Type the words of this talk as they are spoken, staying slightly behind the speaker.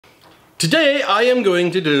Today I am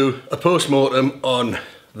going to do a post-mortem on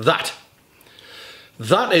that.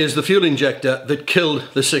 That is the fuel injector that killed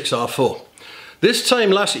the 6R4. This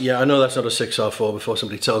time last year, I know that's not a 6R4 before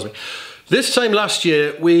somebody tells me. This time last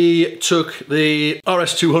year we took the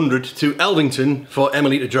RS200 to Elvington for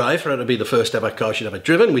Emily to drive, for her to be the first ever car she'd ever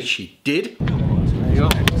driven, which she did. There you go.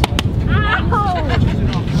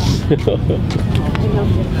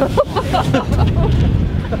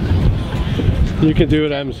 You can do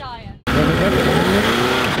it, Ems.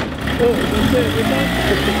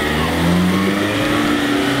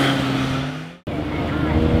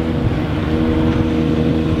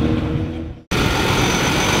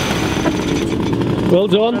 Well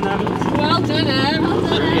done. Well done, Em. Well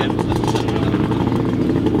done, Em.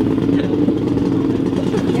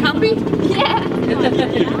 You happy? Yeah.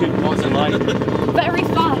 What's it like? Very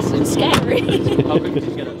fast and scary.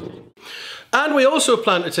 And we also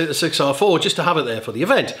planned to take the 6R4 just to have it there for the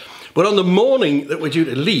event. But on the morning that we're due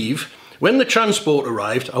to leave, when the transport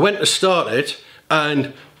arrived, I went to start it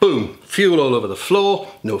and boom, fuel all over the floor,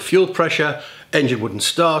 no fuel pressure, engine wouldn't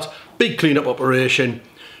start, big cleanup operation,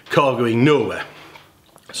 car going nowhere.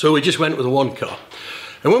 So we just went with the one car.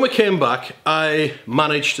 And when we came back, I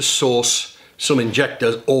managed to source some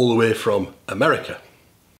injectors all the way from America.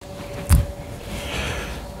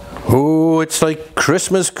 Oh, it's like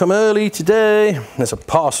Christmas come early today. There's a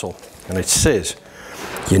parcel and it says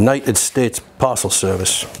United States Parcel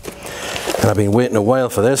Service. And I've been waiting a while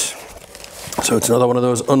for this. So it's another one of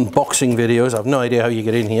those unboxing videos. I've no idea how you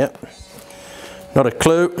get in here. Not a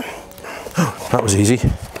clue. Oh, that was easy.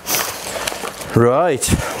 Right.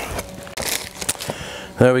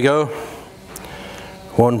 There we go.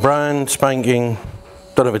 One brand spanking.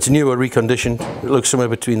 Don't know if it's new or reconditioned. It looks somewhere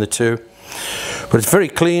between the two. But it's very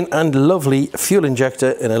clean and lovely fuel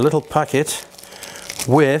injector in a little packet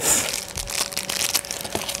with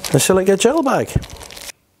a silica gel bag.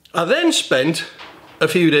 I then spent a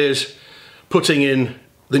few days putting in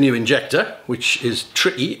the new injector, which is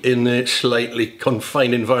tricky in the slightly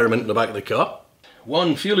confined environment in the back of the car.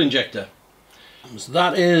 One fuel injector. So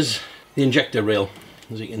that is the injector rail.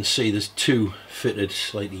 As you can see, there's two fitted,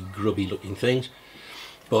 slightly grubby looking things,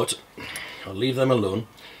 but I'll leave them alone.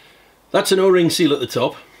 That's an O-ring seal at the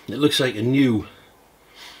top. It looks like a new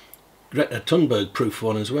Greta Thunberg proof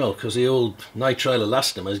one as well, because the old nitrile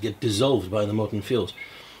elastomers get dissolved by the modern fuels.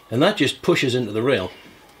 And that just pushes into the rail.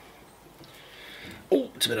 Oh,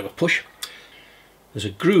 it's a bit of a push. There's a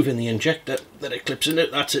groove in the injector that it clips into.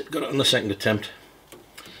 That's it, got it on the second attempt.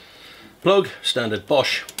 Plug, standard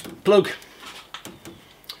Bosch plug.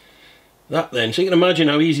 That then, so you can imagine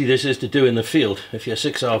how easy this is to do in the field. If your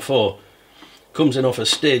 6R4 comes in off a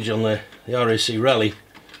stage on the RAC rally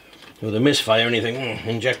with a misfire or anything,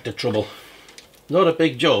 injector trouble. Not a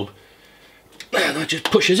big job. That just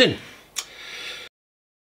pushes in.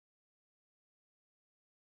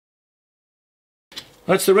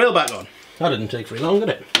 That's the rail back on. That didn't take very long, did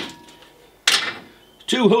it?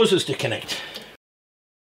 Two hoses to connect.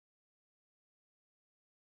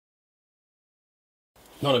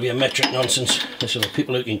 None of your metric nonsense. This is for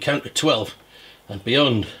people who can count to 12 and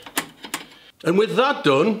beyond. And with that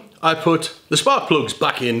done, I put the spark plugs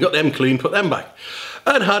back in, got them clean, put them back,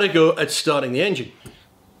 and had a go at starting the engine.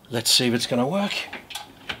 Let's see if it's going to work.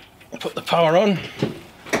 Put the power on,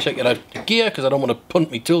 check it out the gear, because I don't want to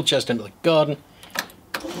punt my tool chest into the garden.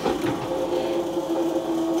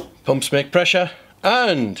 Pumps make pressure,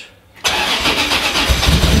 and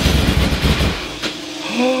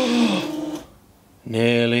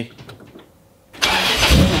nearly.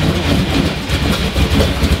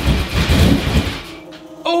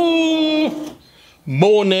 Oh,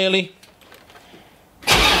 more nearly.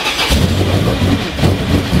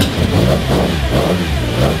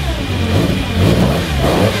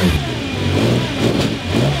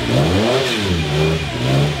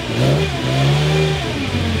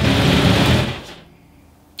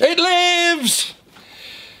 It lives!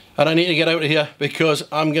 And I need to get out of here because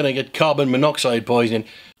I'm going to get carbon monoxide poisoning.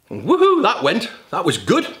 And woohoo, that went. That was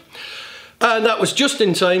good. And that was just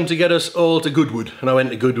in time to get us all to Goodwood. And I went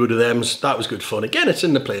to Goodwood with Ems. That was good fun. Again, it's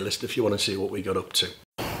in the playlist if you want to see what we got up to.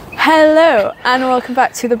 Hello and welcome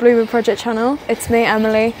back to the Bluebird Project channel. It's me,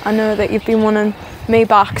 Emily. I know that you've been wanting me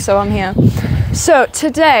back, so I'm here. So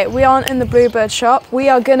today we aren't in the Bluebird shop. We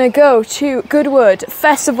are going to go to Goodwood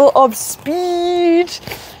Festival of Speed.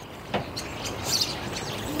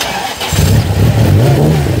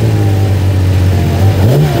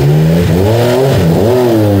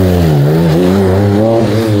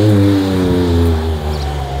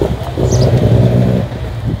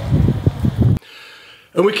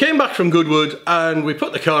 And we came back from good wood, and we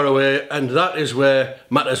put the car away, and that is where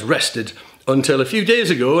matters rested until a few days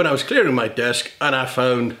ago when I was clearing my desk and I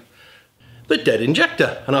found the dead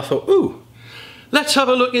injector, and I thought, ooh, let's have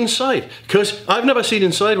a look inside, because I've never seen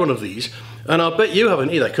inside one of these, and I'll bet you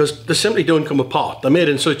haven't either, because they simply don't come apart. They're made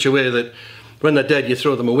in such a way that when they're dead you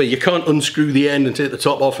throw them away. You can't unscrew the end and take the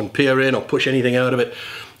top off and peer in or push anything out of it.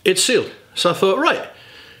 It's sealed. So I thought, right,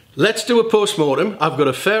 let's do a post-mortem. I've got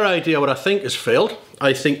a fair idea what I think has failed.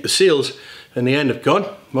 I think the seals in the end have gone.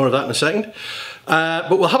 More of that in a second.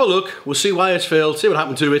 But we'll have a look. We'll see why it's failed, see what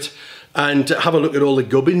happened to it, and have a look at all the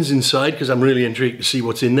gubbins inside, because I'm really intrigued to see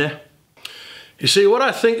what's in there. You see, what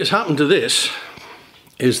I think has happened to this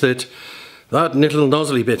is that that little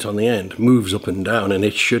nozzly bit on the end moves up and down, and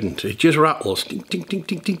it shouldn't. It just rattles. Ding, ding, ding,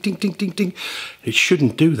 ding, ding, ding, ding, ding, ding. It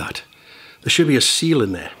shouldn't do that. There should be a seal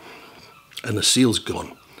in there, and the seal's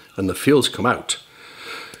gone, and the fuel's come out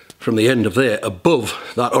from the end of there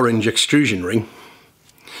above that orange extrusion ring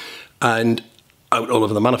and out all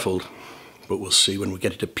over the manifold. But we'll see when we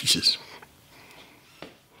get it to pieces.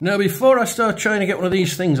 Now, before I start trying to get one of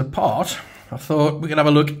these things apart, I thought we could have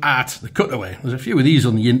a look at the cutaway. There's a few of these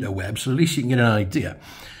on the interweb, so at least you can get an idea.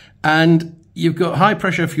 And you've got high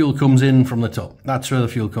pressure fuel comes in from the top. That's where the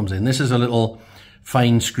fuel comes in. This is a little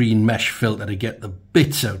fine screen mesh filter to get the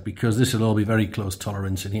bits out, because this will all be very close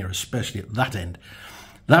tolerance in here, especially at that end.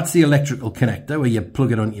 That's the electrical connector where you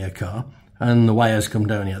plug it onto your car and the wires come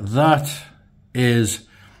down here. That is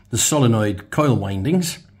the solenoid coil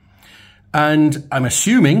windings. And I'm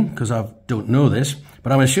assuming, because I don't know this,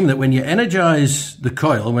 but I'm assuming that when you energize the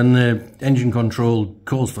coil, when the engine control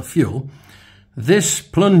calls for fuel, this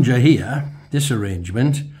plunger here, this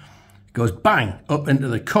arrangement, goes bang up into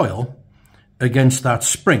the coil against that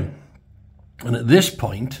spring. And at this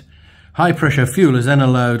point, high pressure fuel is then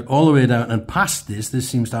allowed all the way down and past this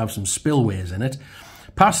seems to have some spillways in it,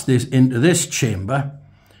 past this into this chamber,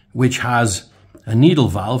 which has a needle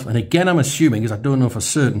valve. And again, I'm assuming, because I don't know for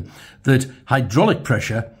certain, that hydraulic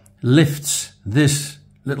pressure lifts this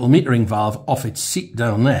little metering valve off its seat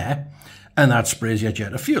down there, and that sprays your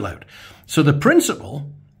jet of fuel out. So the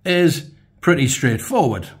principle is pretty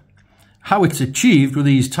straightforward. How it's achieved with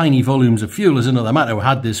these tiny volumes of fuel is another matter. We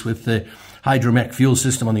had this with the Hydromech fuel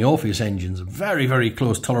system on the Orpheus engines. Very, very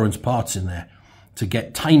close tolerance parts in there to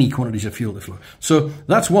get tiny quantities of fuel to flow. So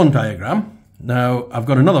that's one diagram. Now I've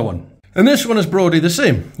got another one. And this one is broadly the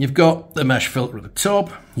same. You've got the mesh filter at the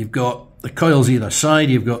top. You've got the coils either side.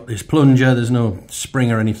 You've got this plunger. There's no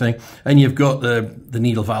spring or anything. And you've got the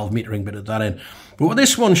needle valve metering bit at that end. But what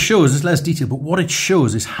this one shows is less detail, but what it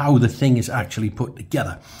shows is how the thing is actually put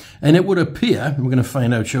together. And it would appear, and we're going to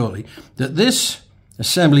find out shortly, that this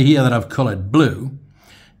assembly here that I've coloured blue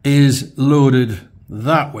is loaded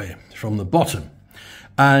that way from the bottom.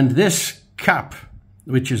 And this cap,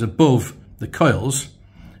 which is above the coils,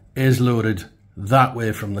 is loaded that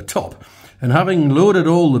way from the top. And having loaded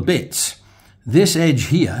all the bits, this edge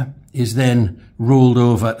here is then rolled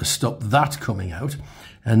over to stop that coming out.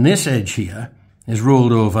 And this edge here is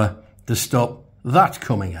rolled over to stop that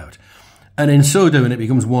coming out. And in so doing, it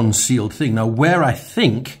becomes one sealed thing. Now, where I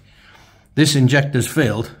think this injector's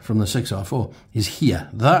failed from the 6R4 is here.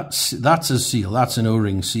 That's a seal. That's an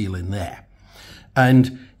O-ring seal in there.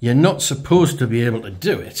 And you're not supposed to be able to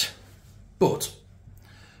do it. But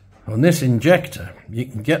on this injector, you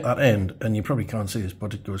can get that end, and you probably can't see this,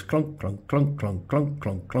 but it goes clunk, clunk, clunk, clunk, clunk,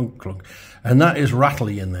 clunk, clunk, clunk. And that is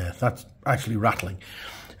rattly in there. That's actually rattling.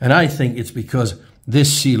 And I think it's because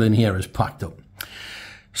this seal in here is packed up.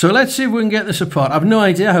 So let's see if we can get this apart. I've no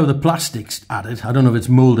idea how the plastic's added. I don't know if it's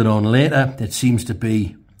moulded on later. It seems to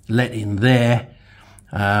be let in there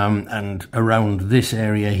and around this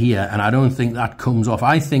area here. And I don't think that comes off.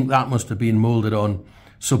 I think that must have been moulded on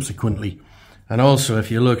subsequently. And also, if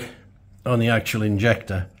you look on the actual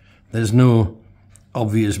injector, there's no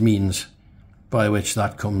obvious means by which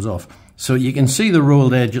that comes off. So you can see the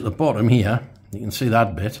rolled edge at the bottom here. You can see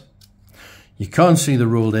that bit. You can't see the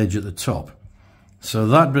rolled edge at the top. So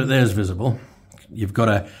that bit there is visible. You've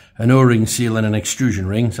got an O-ring seal and an extrusion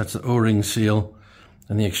ring. So that's the O-ring seal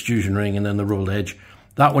and the extrusion ring and then the rolled edge.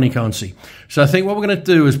 That one you can't see. So I think what we're going to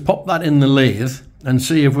do is pop that in the lathe and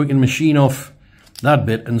see if we can machine off that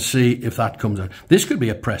bit and see if that comes out. This could be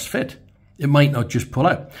a press fit. It might not just pull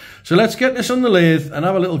out. So let's get this on the lathe and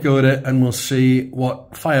have a little go at it, and we'll see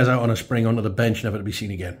what fires out on a spring onto the bench, never to be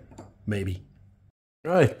seen again. Maybe.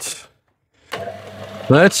 Right.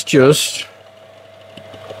 Let's just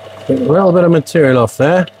get a little bit of material off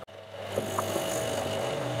there.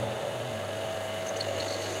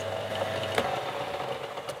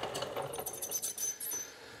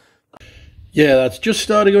 Yeah, that's just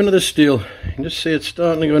starting to go into the steel. You can just see it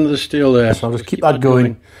starting to go into the steel there, so I'll just keep that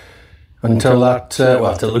going until that,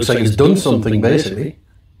 well, until it looks like it's done something basically.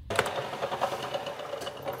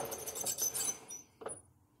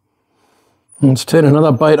 Let's take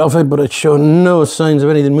another bite off it, but it's showing no signs of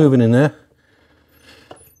anything moving in there.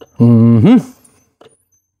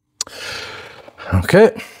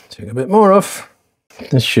 Okay, take a bit more off.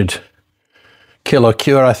 This should kill or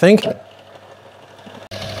cure, I think.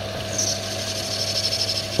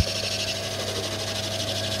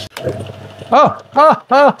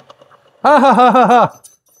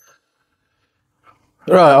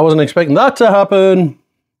 Right, I wasn't expecting that to happen.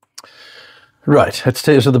 Right, let's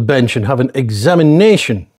take this to the bench and have an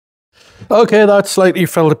examination. Okay, that slightly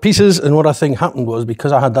fell to pieces, and what I think happened was,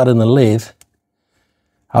 because I had that in the lathe,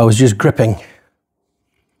 I was just gripping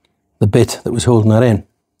the bit that was holding that in.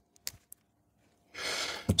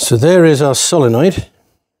 So there is our solenoid,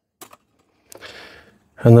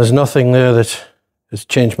 and there's nothing there that has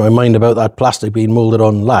changed my mind about that plastic being moulded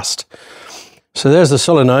on last. So there's the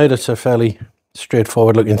solenoid. It's a fairly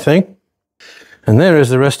straightforward looking thing. And there is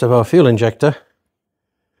the rest of our fuel injector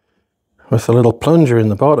with a little plunger in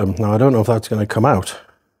the bottom. Now I don't know if that's going to come out.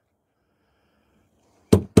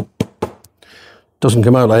 Doesn't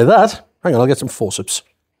come out like that. Hang on, I'll get some forceps.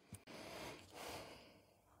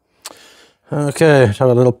 Okay, have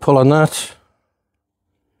a little pull on that.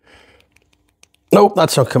 Nope,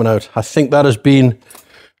 that's not coming out. I think that has been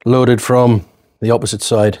loaded from the opposite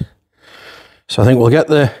side. So I think we'll get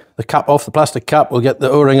the cap off, the plastic cap, we'll get the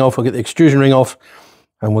O-ring off, we'll get the extrusion ring off,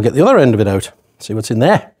 and we'll get the other end of it out. See what's in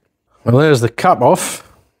there. Well, there's the cap off.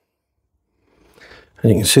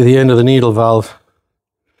 And you can see the end of the needle valve.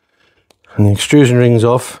 And the extrusion ring's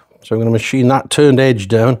off. So I'm going to machine that turned edge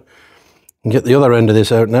down and get the other end of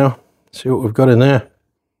this out now. See what we've got in there.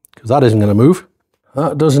 Because that isn't going to move.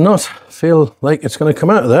 That does not feel like it's going to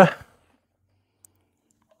come out of there.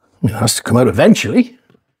 I mean, it has to come out eventually.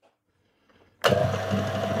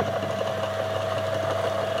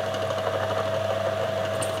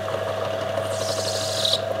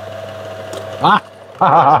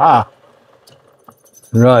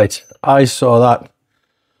 Right, I saw that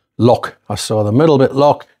lock. I saw the middle bit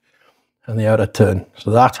lock and the outer turn.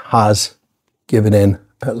 So that has given in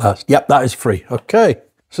at last. Yep, that is free. Okay,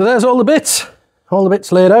 so there's all the bits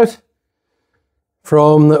laid out.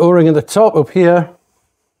 From the O-ring at the top up here,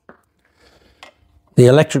 the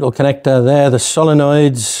electrical connector there, the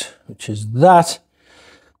solenoids, which is that.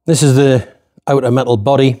 This is the outer metal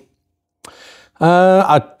body.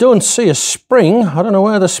 I don't see a spring. I don't know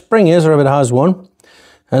where the spring is or if it has one.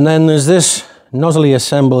 And then there's this nozzly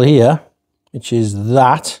assemble here, which is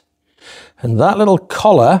that. And that little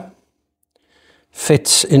collar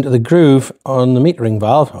fits into the groove on the metering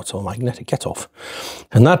valve. Oh, it's all magnetic, get off.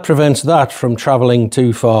 And that prevents that from traveling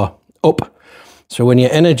too far up. So when you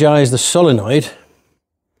energize the solenoid,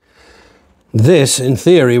 this, in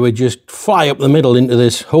theory, would just fly up the middle into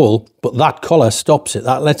this hole, but that collar stops it.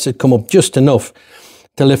 That lets it come up just enough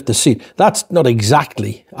to lift the seat. That's not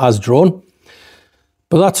exactly as drawn,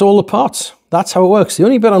 but that's all the parts. That's how it works. The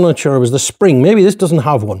only bit I'm not sure of is the spring. Maybe this doesn't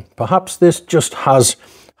have one. Perhaps this just has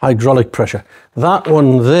hydraulic pressure. That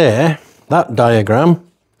one there, that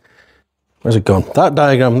diagram, where's it gone? That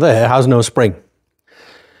diagram there has no spring,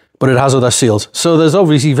 but it has other seals. So there's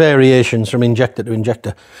obviously variations from injector to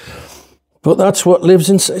injector. But that's what lives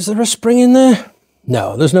inside. Is there a spring in there?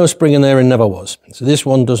 No, there's no spring in there and never was. So this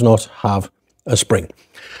one does not have a spring.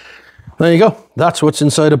 There you go. That's what's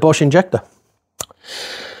inside a Bosch injector.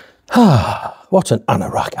 What an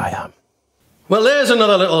anorak I am. Well, there's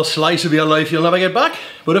another little slice of your life you'll never get back.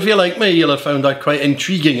 But if you're like me, you'll have found that quite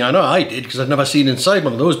intriguing. I know I did, because I've never seen inside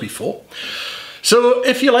one of those before. So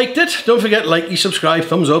if you liked it, don't forget, like, subscribe,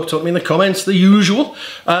 thumbs up, talk me in the comments, the usual,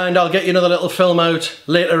 and I'll get you another little film out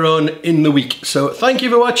later on in the week. So thank you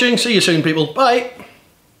for watching, see you soon people, bye!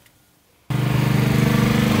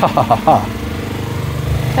 Ha ha ha ha.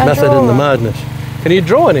 Method in the madness. Can you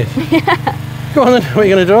draw on it? Yeah. Go on then, what are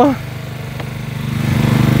you going to draw?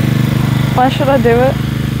 Why should I do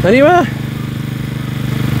it? Anywhere?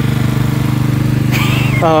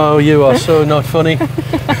 Oh, you are so not funny.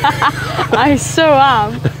 I so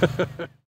am.